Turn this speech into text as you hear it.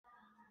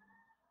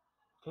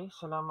Okay,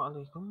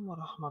 Assalamualaikum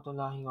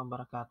warahmatullahi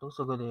wabarakatuh.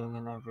 So good day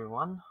again,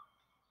 everyone.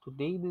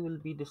 Today we will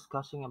be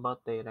discussing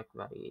about direct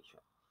variation.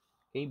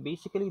 Okay,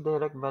 basically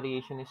direct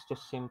variation is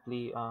just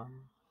simply a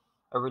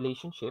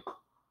relationship,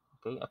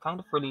 okay, a kind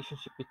of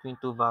relationship between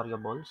two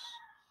variables,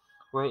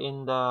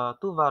 wherein the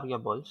two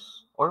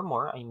variables or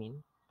more, I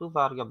mean, two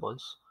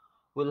variables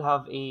will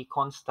have a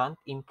constant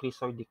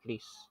increase or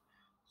decrease.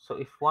 So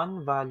if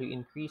one value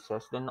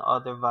increases, then the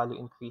other value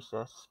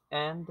increases,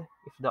 and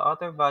if the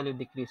other value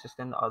decreases,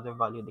 then the other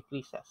value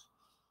decreases.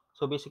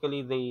 So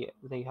basically,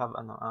 they have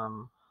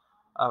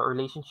a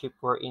relationship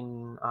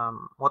wherein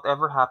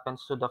whatever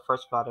happens to the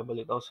first variable,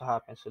 it also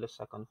happens to the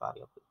second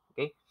variable.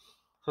 Okay,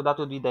 so that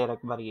would be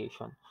direct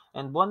variation.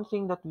 And one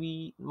thing that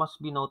we must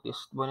be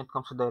noticed when it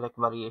comes to direct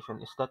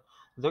variation is that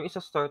there is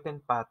a certain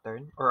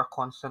pattern or a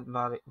constant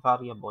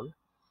variable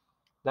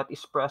that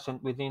is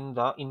present within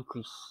the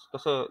increase.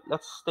 Kasi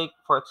let's take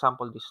for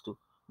example these two,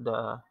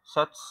 the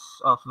sets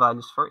of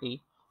values for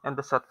A and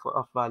the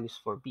of values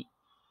for B.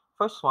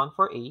 First one,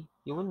 for A,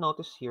 you will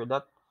notice here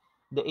that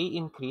the A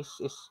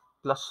increase is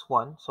plus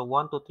 1, so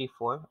 1, 2, 3,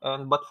 4.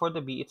 And but for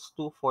the B, it's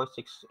 2, 4,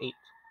 6, 8.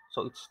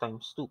 So it's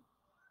times 2.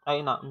 Ay,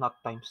 not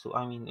times 2.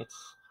 I mean,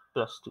 it's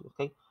plus 2,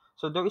 okay?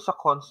 So there is a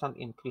constant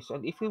increase.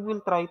 And if we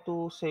will try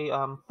to say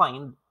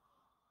find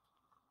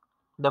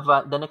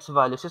the next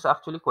values, is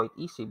actually quite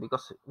easy,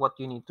 because what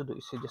you need to do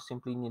is you just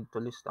simply need to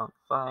list down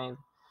 5,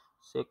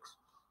 6,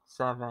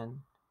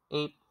 7,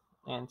 8,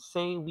 and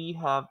say we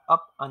have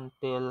up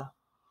until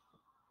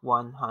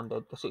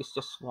 100 kasi it's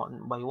just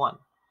 1 by 1.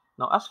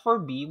 Now, as for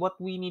B, what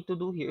we need to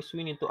do here is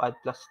we need to add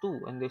plus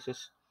 2. And this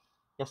is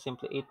just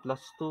simply 8 plus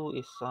 2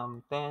 is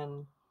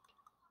 10,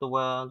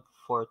 12,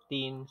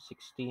 14,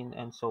 16,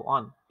 and so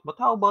on. But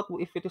how about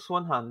if it is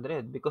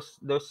 100? Because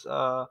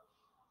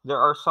there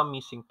are some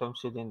missing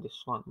terms within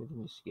this one,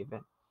 within this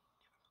given.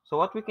 So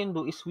what we can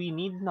do is we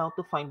need now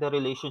to find the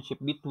relationship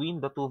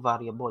between the two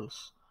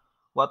variables.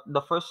 What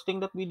the first thing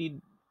that we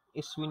did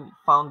is we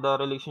found the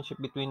relationship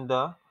between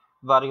the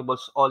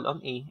variables all on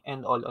A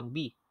and all on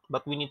B.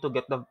 But we need to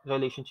get the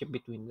relationship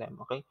between them,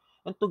 okay?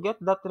 And to get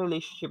that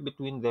relationship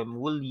between them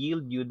will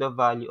yield you the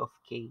value of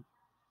K.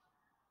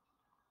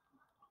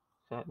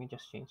 So let me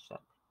just change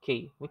that.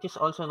 K, which is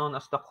also known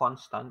as the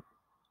constant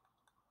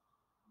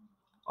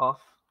of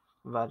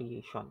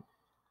variation.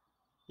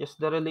 Just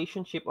the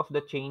relationship of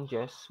the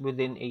changes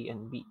within A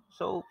and B.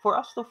 So for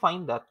us to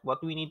find that,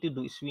 what we need to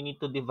do is we need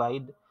to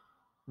divide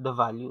the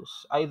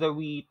values. Either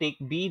we take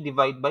B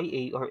divide by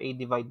A or A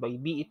divide by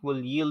B, it will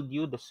yield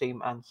you the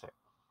same answer.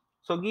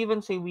 So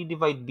given, say we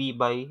divide B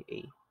by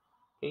A,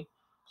 okay?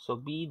 So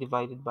B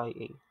divided by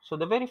A. So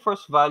the very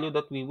first value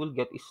that we will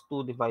get is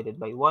 2 divided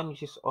by 1,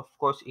 which is of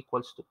course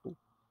equals to 2.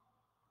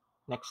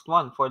 Next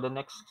one, for the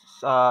next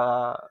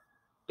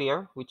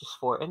pair, which is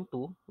 4 and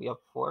 2, we have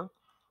 4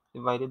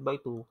 divided by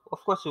 2. Of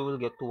course, we will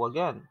get 2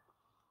 again.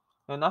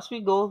 And as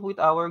we go with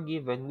our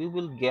given, we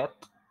will get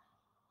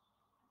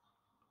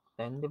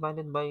 10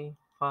 divided by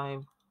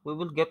 5. We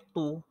will get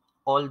 2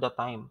 all the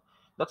time.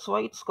 That's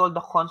why it's called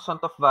the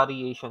constant of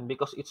variation,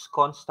 because it's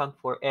constant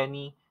for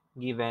any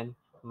given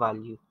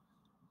value.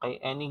 Okay,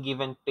 any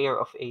given pair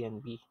of A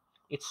and B.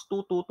 It's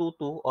 2, 2, 2,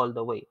 2 all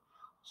the way.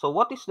 So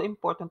what is the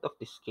importance of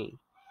this K?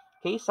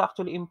 K is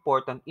actually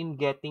important in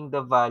getting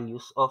the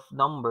values of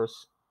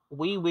numbers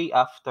way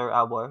after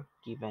our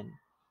given.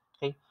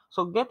 Okay,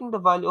 so getting the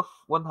value of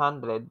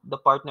 100, the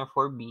partner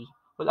for B,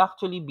 will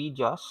actually be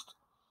just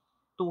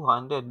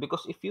 200,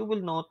 because if you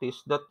will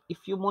notice that if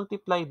you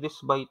multiply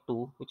this by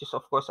 2, which is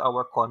of course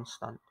our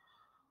constant,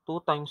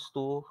 2 times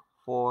 2,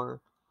 4,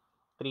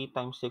 3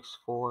 times 6,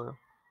 4,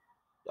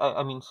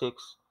 I mean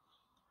 6,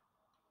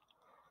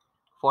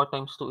 4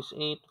 times 2 is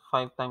 8,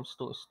 5 times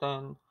 2 is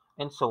 10,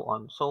 and so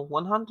on. So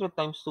 100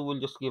 times 2 will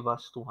just give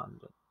us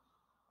 200.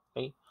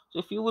 Okay? So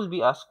if you will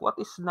be asked, what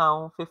is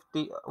now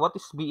 50, what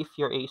is B if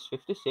your A is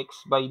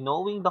 56? By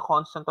knowing the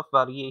constant of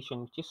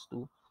variation, which is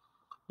 2,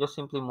 just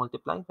simply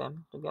multiply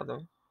them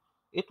together.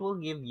 It will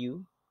give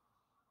you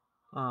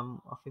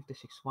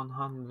 56,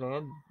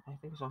 100, I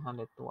think it's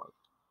 112.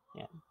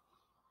 Yeah.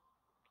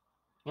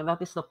 And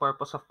that is the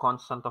purpose of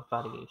constant of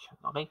variation.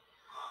 Okay?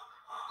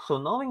 So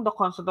knowing the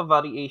constant of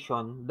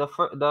variation,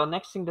 the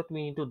next thing that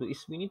we need to do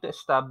is we need to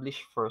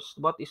establish first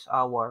what is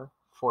our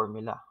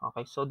formula.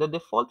 Okay, so the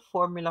default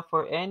formula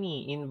for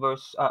any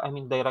inverse, I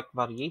mean direct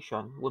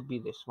variation, would be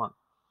this one.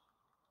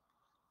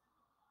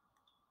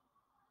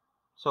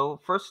 So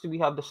first we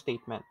have the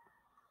statement.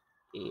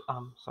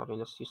 Sorry,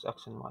 let's use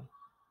x and y.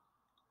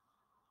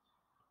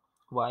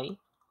 Y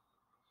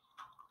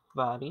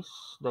varies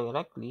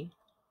directly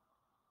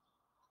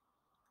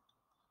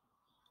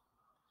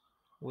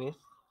with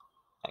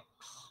x.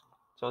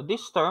 So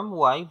this term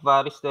y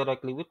varies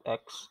directly with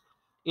x.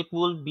 It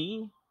will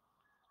be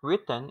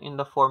written in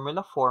the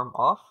formula form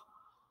of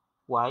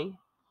y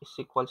is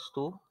equals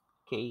to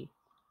kx.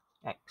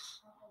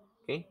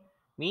 Okay?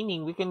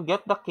 Meaning we can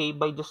get the k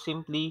by just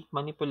simply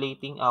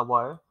manipulating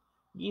our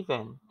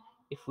given.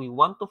 If we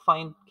want to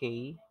find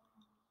k,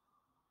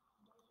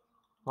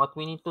 what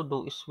we need to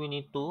do is we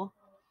need to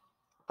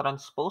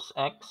transpose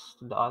x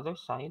to the other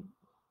side,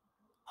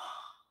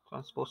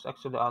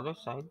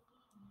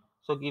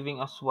 so giving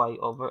us y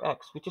over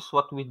x, which is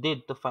what we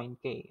did to find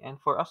k. And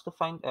for us to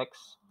find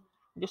x,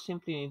 we just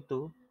simply need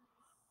to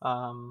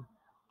um,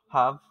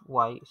 have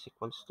y is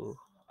equals to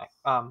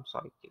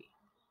k.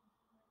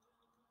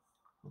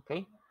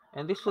 Okay,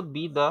 and this would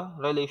be the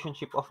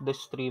relationship of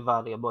these three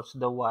variables: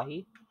 the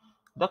y,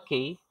 the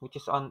k, which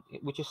is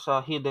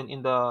hidden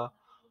in the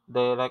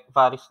direct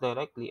varies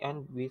directly,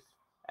 and with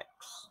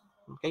x.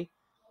 Okay,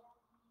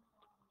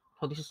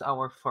 so this is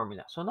our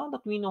formula. So now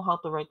that we know how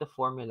to write the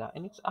formula,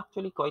 and it's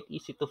actually quite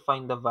easy to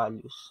find the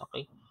values.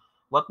 Okay,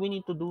 what we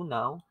need to do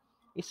now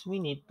is we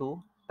need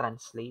to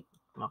translate.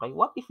 Okay,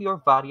 what if your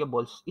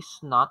variables is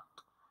not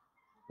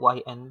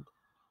y and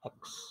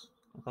x?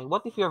 Okay,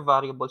 what if your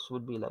variables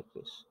would be like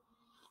this?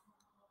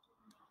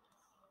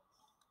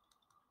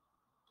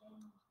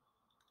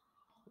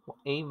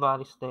 A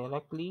varies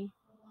directly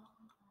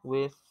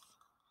with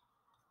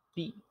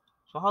p.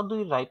 So how do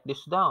we write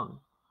this down?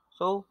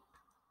 So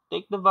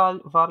take the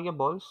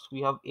variables.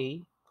 We have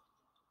a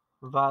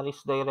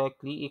varies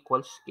directly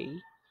equals k.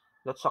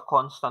 That's a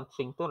constant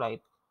thing to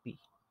write. P.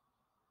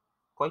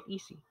 Quite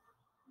easy.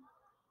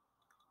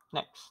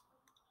 Next,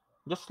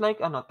 just like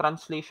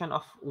translation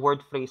of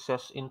word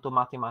phrases into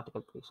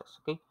mathematical phrases.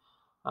 Okay.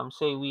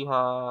 Say we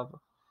have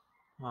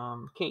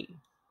k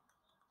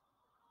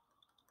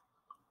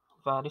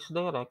varies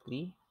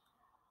directly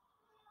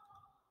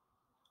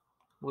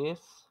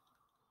with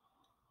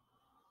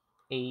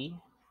a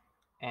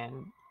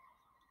and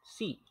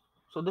c.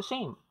 So the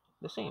same.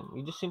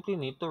 You just simply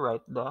need to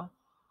write the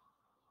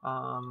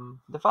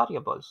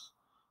variables.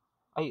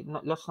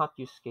 Let's not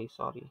use k,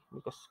 sorry,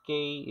 because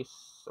k is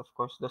of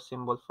course the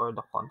symbol for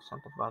the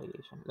constant of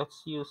variation.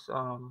 Let's use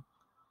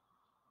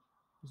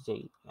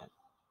z. Yan.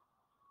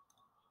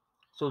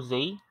 So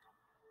z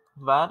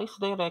varies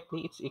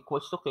directly, it's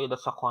equals to k,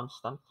 that's a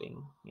constant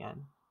thing.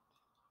 Yan.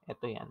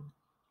 Ito yan.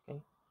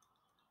 Okay.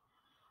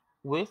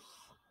 With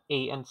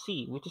a and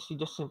c, which is you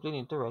just simply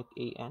need to write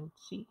a and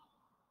c.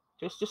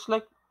 So it's just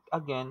like,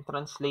 again,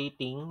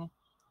 translating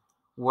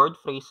word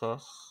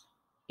phrases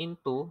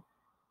into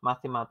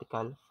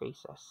mathematical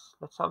phrases.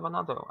 Let's have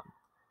another one.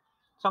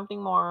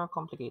 Something more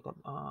complicated.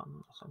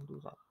 Let's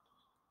undo that.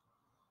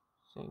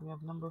 So we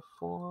have number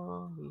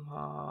 4. We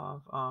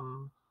have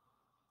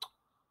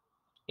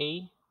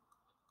A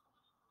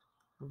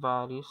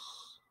varies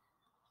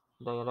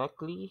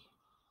directly.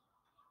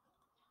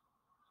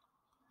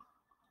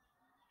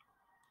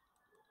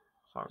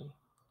 Sorry,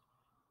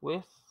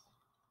 with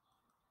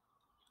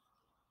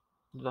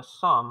the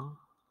sum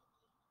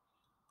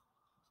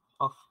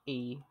of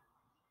A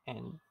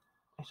and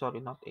sorry,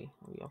 not A.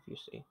 We have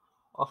used A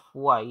of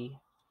Y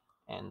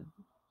and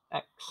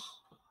X.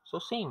 So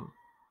same,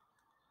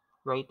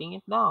 writing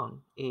it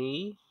down.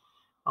 A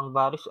ang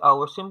varies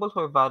our symbol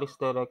for varies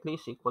directly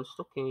is equals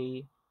to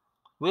K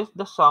with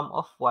the sum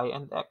of y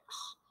and x.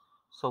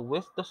 So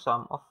with the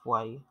sum of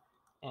y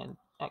and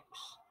x.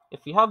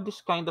 If you have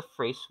this kind of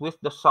phrase with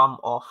the sum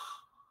of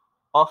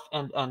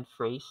and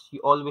phrase,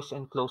 you always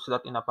enclose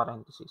that in a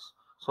parenthesis.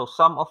 So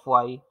sum of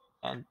y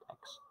and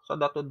x. So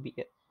that would be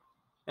it.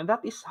 And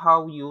that is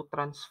how you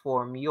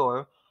transform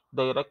your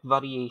direct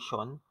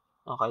variation,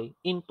 okay,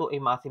 into a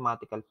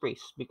mathematical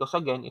phrase. Because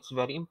again, it's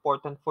very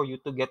important for you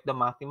to get the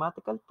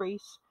mathematical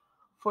phrase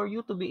for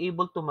you to be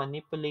able to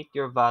manipulate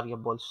your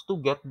variables to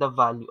get the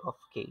value of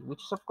k,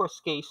 which is of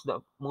course k is the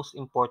most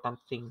important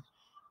thing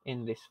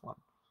in this one.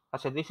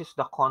 Kasi this is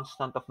the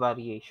constant of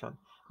variation.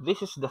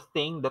 This is the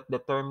thing that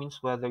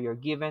determines whether your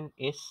given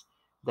is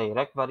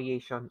direct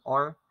variation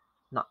or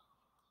not.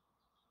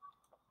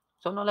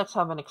 So now let's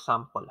have an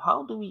example.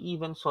 How do we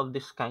even solve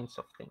these kinds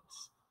of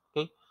things?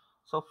 Okay,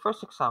 so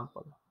first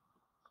example.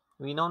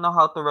 We know now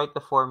how to write the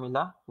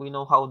formula. We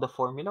know how the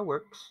formula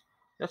works.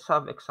 Let's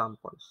have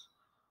examples.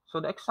 So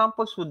the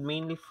examples would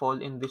mainly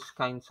fall in these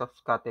kinds of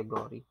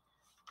category.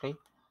 Okay,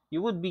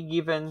 you would be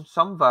given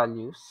some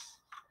values.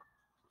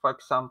 For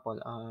example,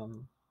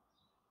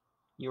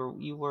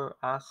 you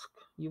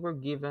were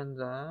given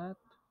that.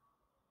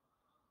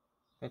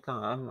 Wait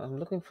lang, I'm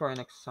looking for an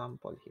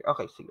example here.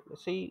 Okay, so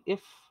let's say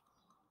if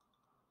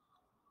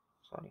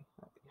sorry,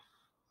 not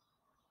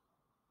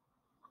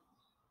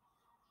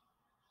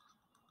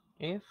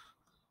if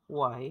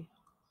y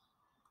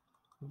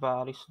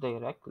varies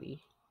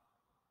directly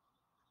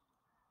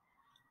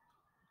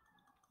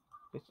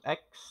with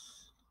x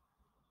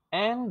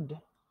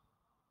and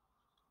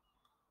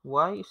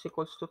y is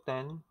equals to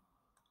 10,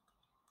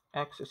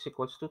 x is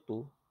equals to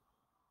 2,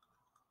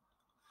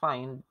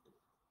 find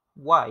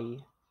y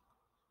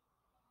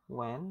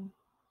when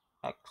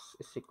x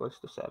is equals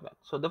to 7.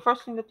 So the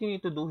first thing that you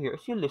need to do here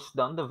is you list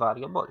down the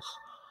variables.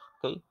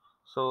 Okay,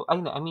 so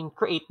I mean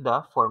create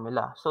the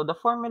formula. So the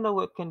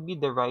formula can be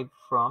derived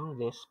from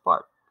this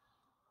part.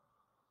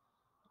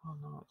 Oh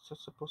no, it's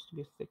just supposed to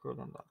be thicker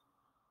than that.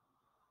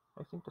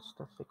 I think that's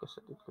the thickest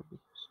that it could be.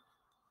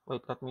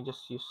 Wait, let me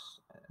just use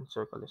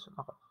encircle this one.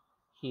 Okay,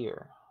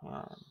 here.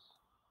 And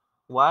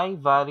Y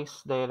varies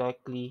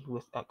directly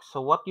with X.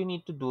 So what you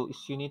need to do is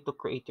you need to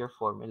create your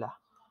formula.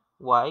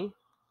 Y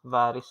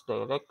varies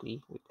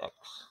directly with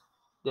X.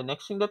 The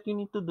next thing that you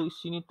need to do is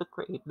you need to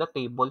create the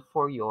table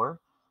for your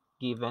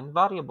given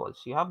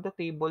variables. You have the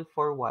table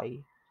for Y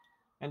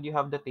and you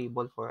have the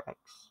table for X.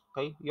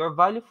 Okay? Your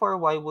value for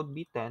Y would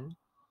be 10.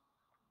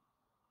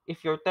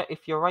 If your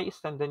Y is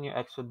 10, then your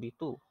X would be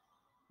 2.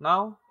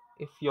 Now,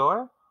 if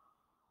your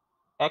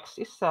X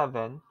is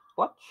 7,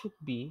 what should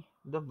be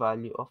the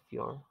value of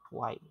your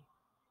Y?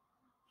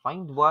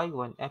 Find Y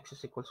when X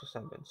is equal to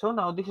 7. So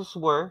now this is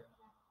where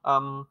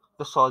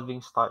the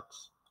solving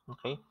starts.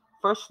 Okay?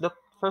 First step,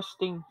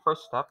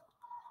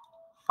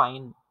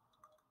 find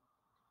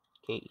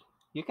K.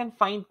 You can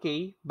find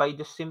K by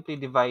just simply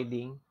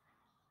dividing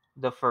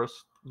the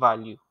first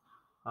value.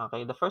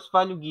 Okay? The first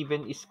value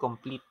given is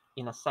complete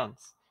in a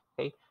sense.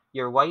 Okay?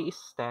 Your Y is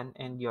 10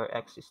 and your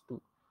X is 2.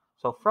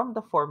 So from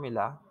the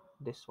formula,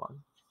 this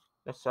one,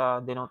 let's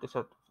denote this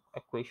as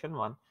equation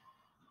 1.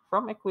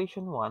 From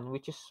equation 1,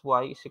 which is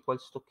Y is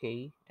equals to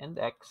K and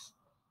X,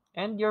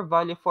 and your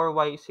value for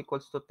Y is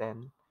equals to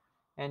 10,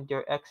 and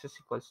your X is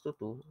equals to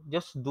 2,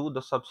 just do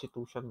the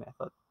substitution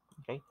method.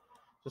 Okay?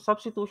 So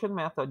substitution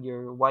method,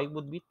 your Y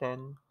would be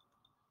 10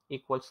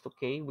 equals to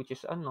K, which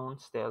is unknown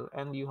still,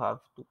 and you have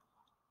 2.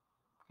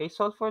 Okay,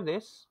 solve for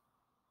this,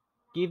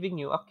 giving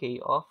you a K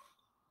of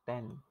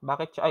 10.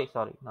 Bakit siya? Ay,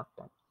 sorry, not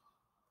 10.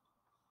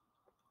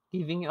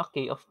 Giving you a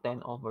K of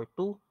 10 over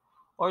 2,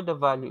 or the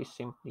value is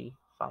simply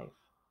 5.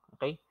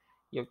 Okay?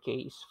 Your K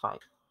is 5.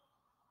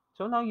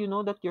 So now you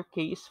know that your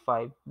K is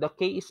 5. The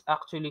K is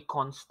actually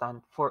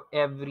constant for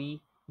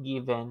every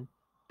given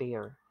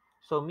pair.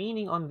 So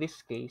meaning on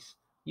this case,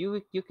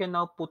 you can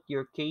now put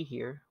your K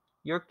here.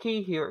 Your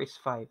K here is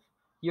 5.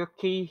 Your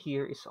K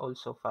here is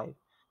also 5.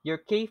 Your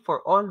K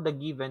for all the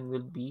given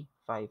will be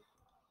 5.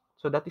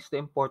 So that is the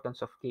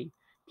importance of K.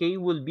 K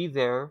will be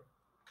there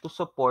to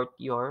support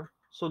your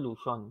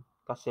solution.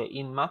 Kasi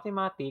in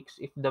mathematics,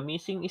 if the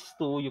missing is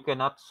 2, you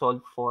cannot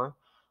solve for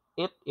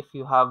it if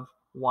you have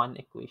one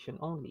equation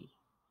only.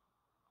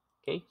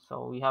 Okay,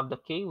 so we have the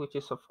K, which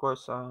is of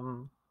course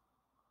 5.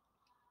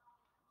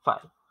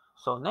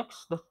 So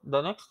next,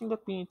 the next thing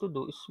that we need to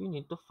do is we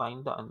need to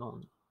find the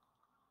unknown.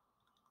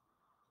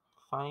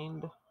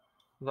 Find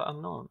the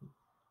unknown,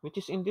 which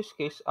is in this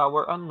case,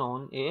 our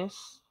unknown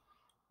is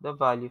the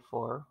value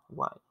for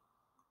Y.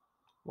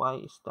 Y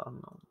is the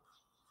unknown.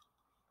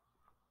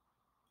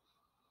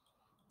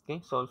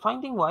 Okay, so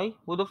finding Y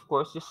would of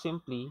course just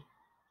simply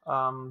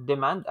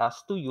demand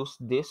us to use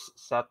this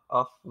set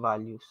of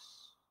values,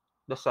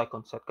 the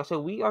second set. Kasi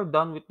we are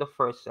done with the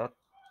first set,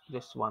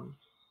 this one.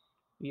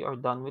 We are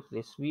done with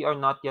this. We are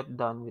not yet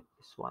done with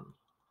this one.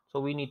 So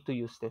we need to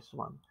use this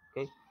one.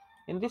 Okay.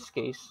 In this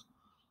case,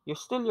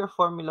 your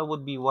formula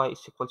would be Y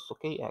is equals to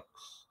KX.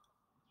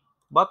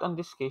 But in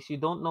this case, you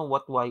don't know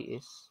what Y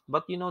is,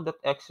 but you know that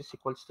X is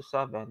equals to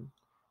 7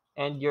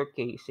 and your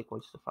K is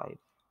equals to 5.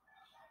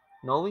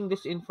 Knowing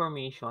this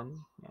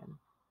information, yan,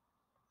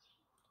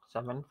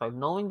 7, 5.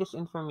 Knowing this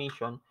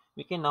information,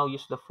 we can now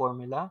use the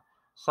formula,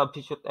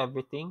 substitute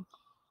everything.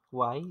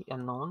 Y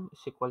unknown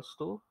is equals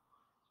to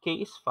K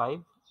is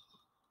 5,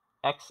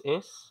 X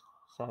is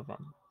 7.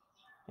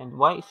 And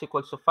Y is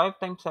equals to 5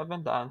 times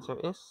 7, the answer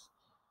is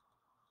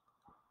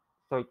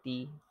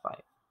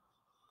 35.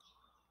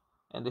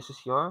 And this is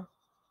your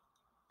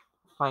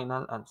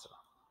final answer.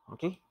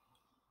 Okay,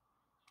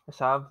 let's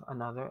have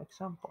another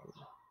example.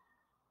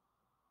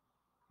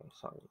 Okay,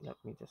 sorry, let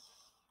me just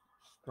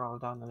scroll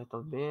down a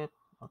little bit.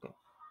 Okay,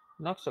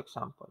 next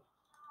example.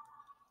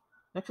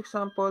 Next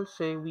example,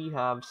 say we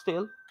have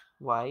still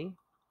Y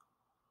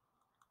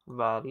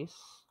varies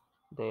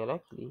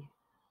directly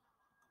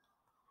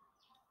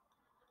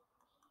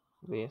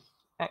with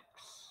X.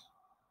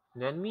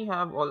 Then we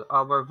have all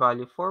our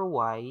value for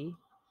Y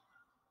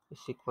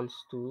is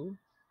equals to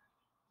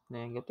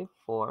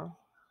 -4.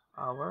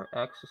 Our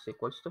X is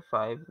equals to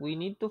 5. We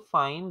need to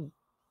find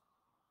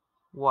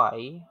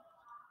Y.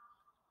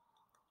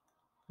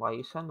 Y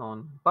is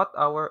unknown, but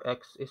our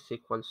X is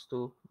equals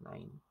to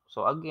 9.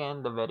 So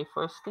again, the very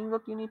first thing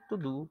that you need to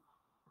do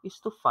is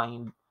to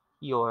find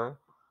your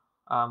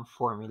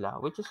formula,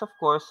 which is of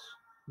course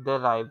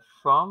derived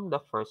from the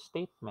first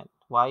statement.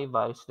 Y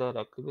varies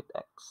directly with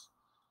X.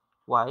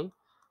 Y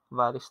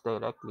varies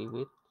directly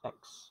with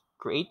X.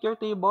 Create your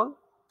table,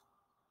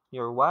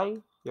 your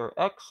Y, your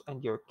X,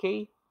 and your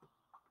K.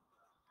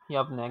 You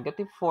have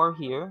 -4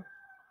 here.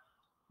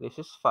 This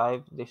is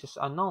 5. This is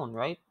unknown,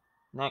 right?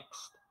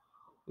 Next,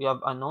 we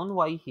have unknown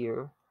Y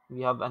here.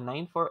 We have a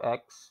 9 for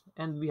X,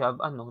 and we have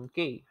unknown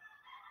K.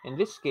 In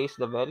this case,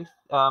 the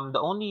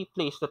only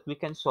place that we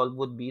can solve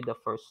would be the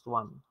first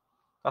one.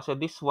 Kasi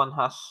this one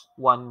has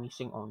one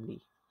missing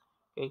only.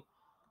 Okay,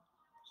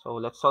 so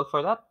let's solve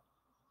for that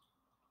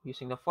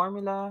using the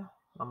formula.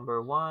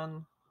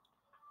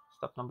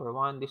 Step number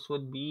one, this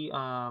would be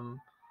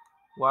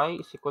Y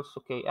is equals to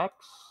KX.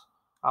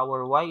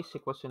 Our Y is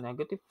equals to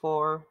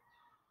 -4.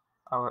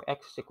 Our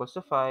X is equals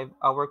to 5.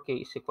 Our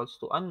K is equals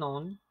to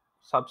unknown.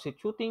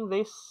 Substituting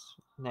this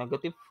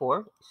negative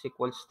 4 is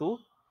equals to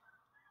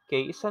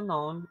k is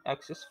unknown,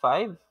 x is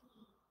 5.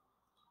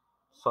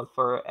 Solve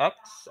for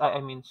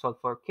solve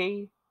for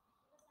k.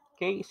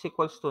 K is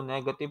equals to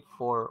negative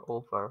 4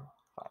 over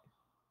 5.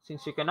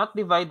 Since you cannot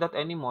divide that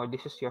anymore,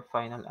 this is your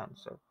final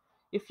answer.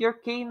 If your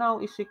k now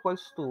is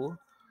equals to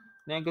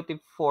negative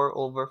 4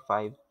 over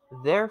 5,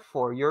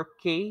 therefore your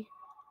k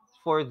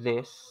for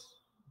this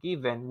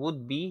given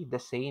would be the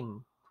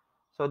same.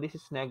 So this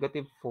is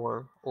negative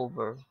 4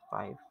 over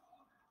 5.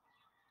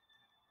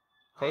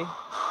 Okay?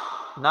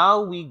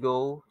 Now we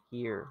go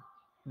here.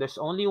 There's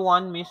only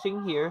one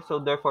missing here, so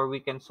therefore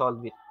we can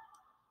solve it.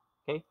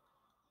 Okay?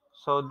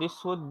 So this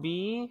would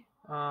be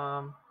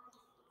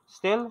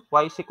still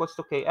y is equals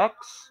to kx.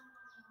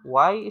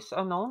 Y is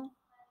unknown.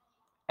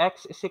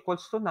 X is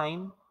equals to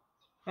 9.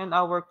 And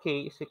our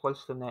k is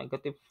equals to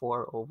negative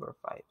 4 over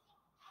 5.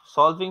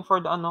 Solving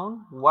for the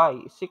unknown, y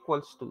is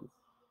equals to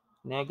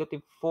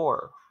negative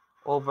 4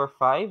 over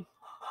 5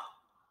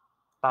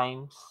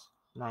 times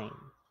 9.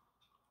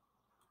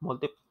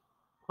 Multi-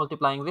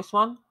 Multiplying this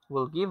one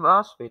will give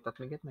us, wait, let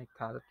me get my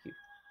calculator.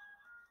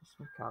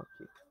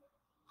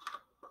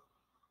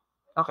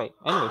 Okay,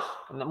 anyways,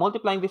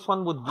 multiplying this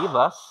one would give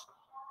us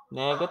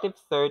negative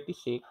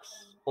 36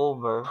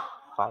 over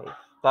 5.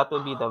 That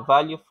would be the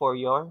value for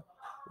your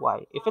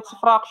y. If it's a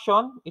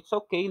fraction, it's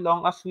okay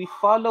long as we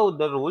follow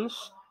the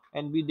rules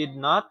and we did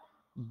not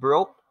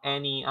broke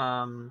any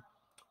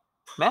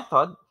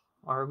method,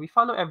 or we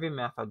follow every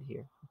method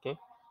here. Okay,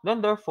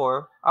 then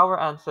therefore our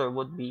answer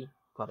would be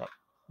correct.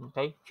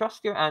 Okay,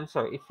 trust your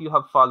answer if you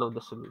have followed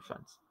the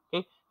solutions.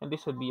 Okay, and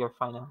this would be your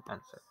final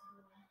answer.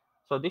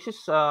 So this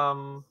is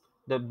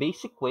the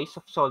basic ways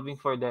of solving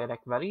for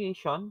direct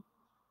variation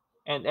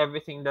and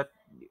everything that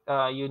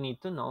you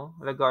need to know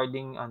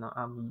regarding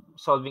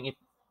solving it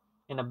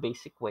in a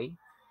basic way.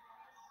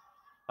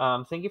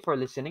 Thank you for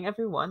listening,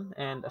 everyone,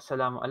 and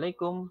assalamu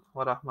alaikum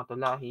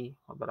warahmatullahi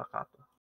wabarakatuh.